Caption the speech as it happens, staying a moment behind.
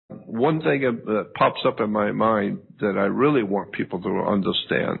one thing that pops up in my mind that I really want people to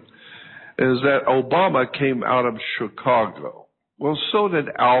understand is that Obama came out of Chicago. Well, so did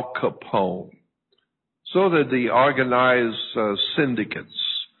Al Capone. So did the organized syndicates,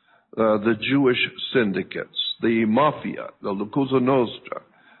 the Jewish syndicates, the mafia, the Cosa Nostra,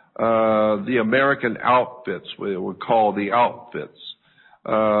 the American outfits, we would call the outfits.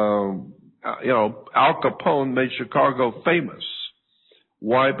 Al Capone made Chicago famous.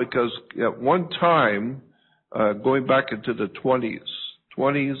 Why? Because at one time, going back into the 20s,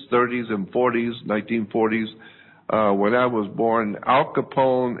 30s, and 40s, 1940s, when I was born, Al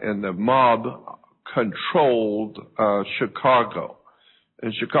Capone and the mob controlled Chicago.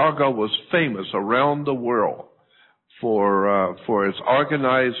 And Chicago was famous around the world for its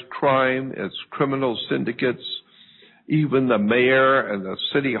organized crime, its criminal syndicates. Even the mayor and the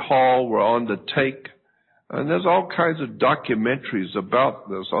city hall were on the take. And there's all kinds of documentaries about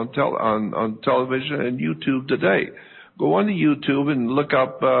this on television and YouTube today. Go on to YouTube and look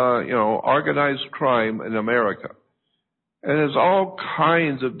up, organized crime in America. And there's all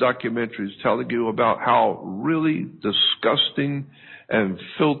kinds of documentaries telling you about how really disgusting and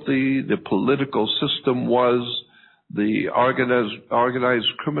filthy the political system was, the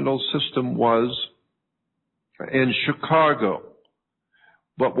organized criminal system was in Chicago.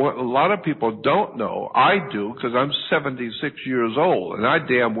 But what a lot of people don't know, I do, because I'm 76 years old, and I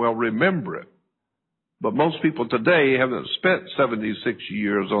damn well remember it. But most people today haven't spent 76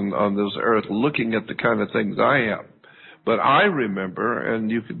 years on this earth looking at the kind of things I have. But I remember, and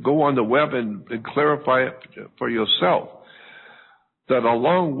you could go on the web and clarify it for yourself, that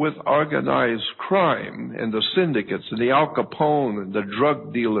along with organized crime and the syndicates and the Al Capone and the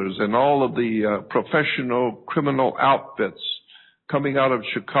drug dealers and all of the professional criminal outfits coming out of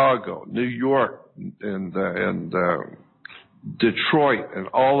Chicago, New York, and Detroit, and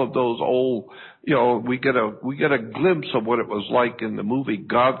all of those old, we get a glimpse of what it was like in the movie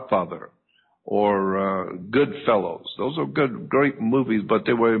Godfather or Goodfellas. Those are great movies, but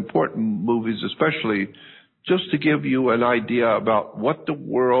they were important movies, especially just to give you an idea about what the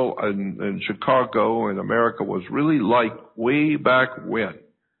world in Chicago and America was really like way back when.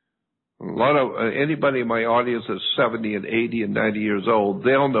 A lot of anybody in my audience is 70 and 80 and 90 years old.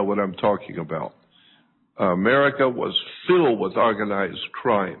 They'll know what I'm talking about. America was filled with organized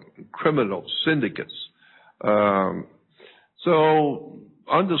crime, criminal syndicates. So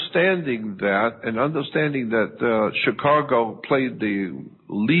understanding that and understanding that Chicago played the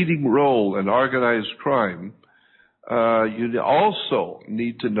leading role in organized crime, you also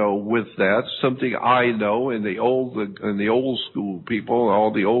need to know with that something I know, and the old school people,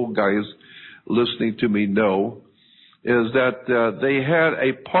 all the old guys listening to me know, is that they had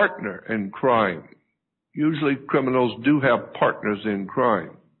a partner in crime. Usually criminals do have partners in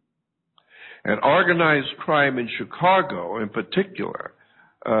crime. And organized crime in Chicago in particular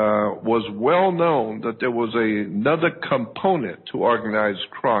was well known that there was another component to organized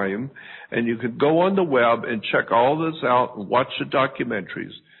crime, and you could go on the web and check all this out and watch the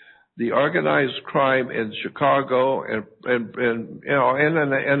documentaries. The organized crime in Chicago and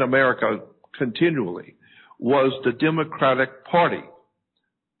in America continually was the Democratic Party.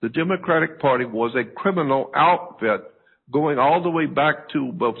 The Democratic Party was a criminal outfit going all the way back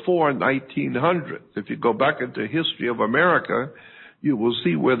to before 1900. If you go back into history of America, you will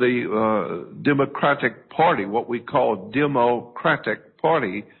see where the Democratic Party, what we call Democratic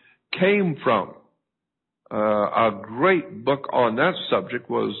Party, came from. A great book on that subject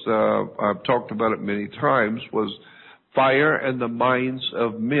was, I've talked about it many times, was Fire in the Minds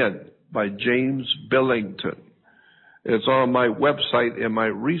of Men by James Billington. It's on my website, in my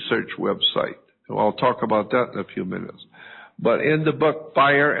research website. I'll talk about that in a few minutes. But in the book,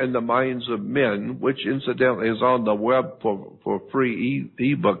 Fire in the Minds of Men, which incidentally is on the web for free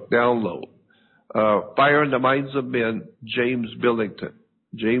ebook download, Fire in the Minds of Men, James Billington.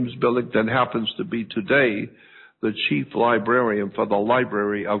 James Billington happens to be today the chief librarian for the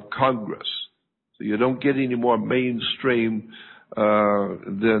Library of Congress. So you don't get any more mainstream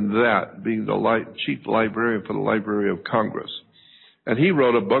than that, being the chief librarian for the Library of Congress. And he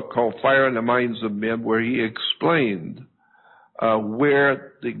wrote a book called Fire in the Minds of Men, where he explained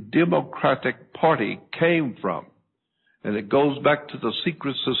where the Democratic Party came from. And it goes back to the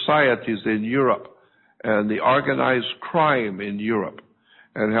secret societies in Europe and the organized crime in Europe,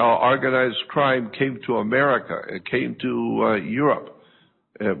 and how organized crime came to America. It came to Europe.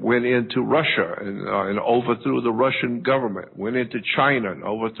 It went into Russia and overthrew the Russian government, went into China and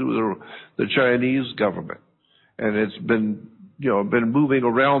overthrew the Chinese government. And it's been been moving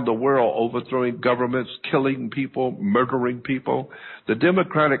around the world, overthrowing governments, killing people, murdering people. The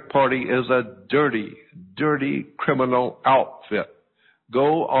Democratic Party is a dirty, dirty criminal outfit.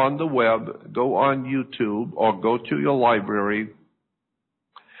 Go on the web, go on YouTube, or go to your library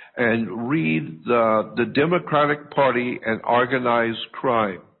and read the Democratic Party and organized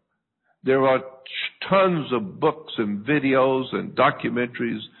crime. There are tons of books and videos and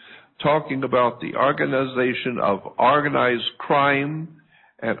documentaries talking about the organization of organized crime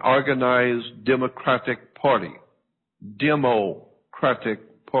and organized Democratic Party.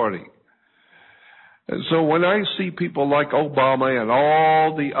 Democratic Party. And so when I see people like Obama and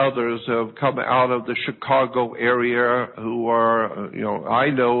all the others who have come out of the Chicago area who are, I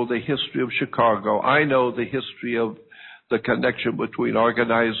know the history of Chicago. I know the history of the connection between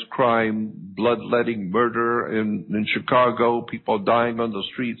organized crime, bloodletting, murder in Chicago, people dying on the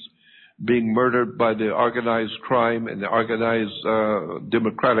streets, being murdered by the organized crime and the organized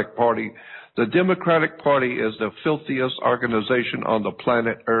Democratic Party. The Democratic Party is the filthiest organization on the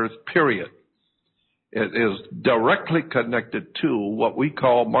planet Earth, period. It is directly connected to what we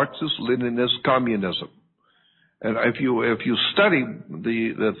call Marxist-Leninist communism. And if you study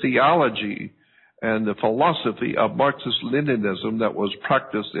the theology and the philosophy of Marxist-Leninism that was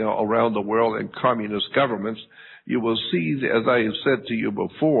practiced around the world in communist governments, you will see, as I have said to you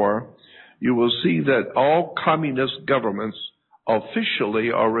before, you will see that all communist governments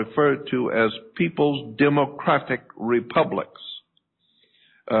officially are referred to as People's Democratic Republics.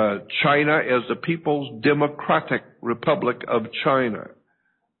 China is the People's Democratic Republic of China.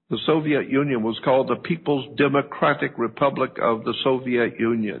 The Soviet Union was called the People's Democratic Republic of the Soviet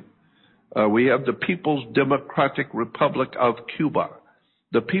Union. We have the People's Democratic Republic of Cuba,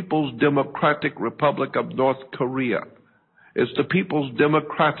 the People's Democratic Republic of North Korea. It's the People's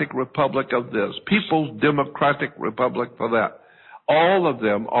Democratic Republic of this, People's Democratic Republic for that. All of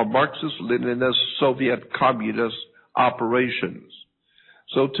them are Marxist-Leninist Soviet communist operations.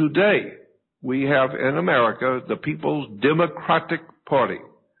 So today, we have in America the People's Democratic Party.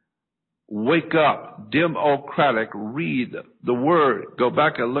 Wake up, democratic, read the word. Go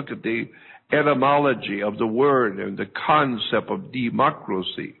back and look at the etymology of the word and the concept of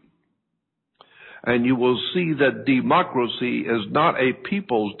democracy. And you will see that democracy is not a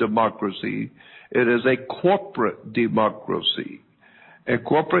people's democracy. It is a corporate democracy. And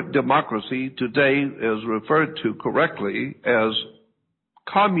corporate democracy today is referred to correctly as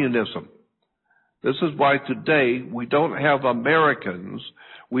communism. This is why today we don't have Americans.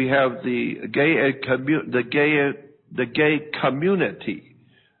 We have the gay community.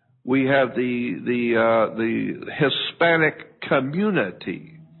 We have the Hispanic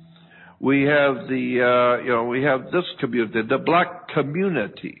community. We have we have this community, the black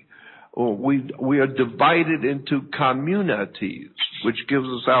community. We are divided into communities, which gives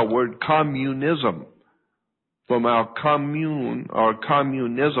us our word communism. From our commune or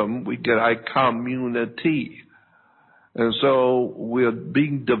communism, we get a community. And so we're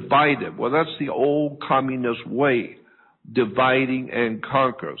being divided. Well, that's the old communist way, dividing and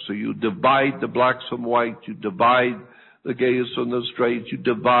conquer. So you divide the blacks from whites, you divide the gays from the straights, you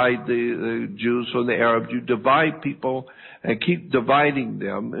divide the Jews from the Arabs, you divide people and keep dividing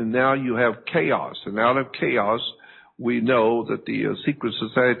them, and now you have chaos. And out of chaos, we know that the secret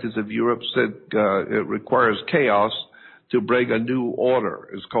societies of Europe said it requires chaos to bring a new order.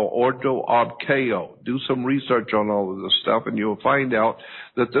 It's called Ordo ab Chaos. Do some research on all of this stuff, and you'll find out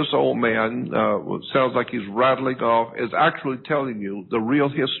that this old man, sounds like he's rattling off, is actually telling you the real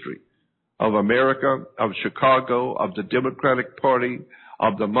history of America, of Chicago, of the Democratic Party,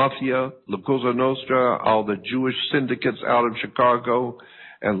 of the Mafia, La Cosa Nostra, all the Jewish syndicates out of Chicago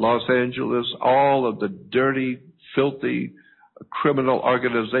and Los Angeles, all of the dirty, filthy criminal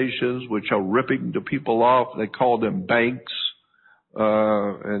organizations which are ripping the people off. They call them banks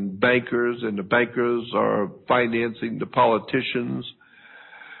and bankers, and the bankers are financing the politicians.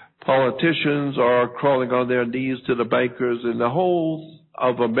 Politicians are crawling on their knees to the bankers, and the whole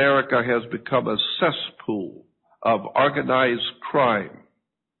of America has become a cesspool of organized crime.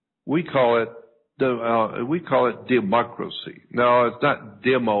 We call it democracy. No, it's not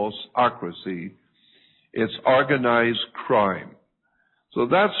demosocracy. It's organized crime. So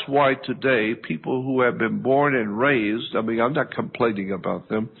that's why today people who have been born and raised, I'm not complaining about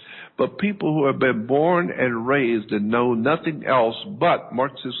them, but people who have been born and raised and know nothing else but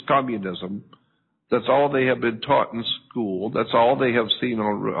Marxist communism, that's all they have been taught in school, that's all they have seen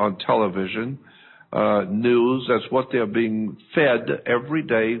on television, news, that's what they're being fed every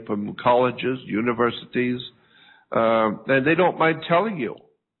day from colleges, universities, and they don't mind telling you.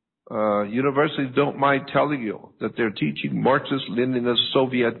 Universities don't mind telling you that they're teaching Marxist, Leninist,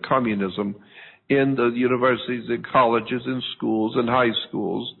 Soviet communism in the universities, in colleges, in schools, in high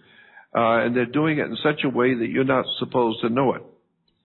schools, and they're doing it in such a way that you're not supposed to know it.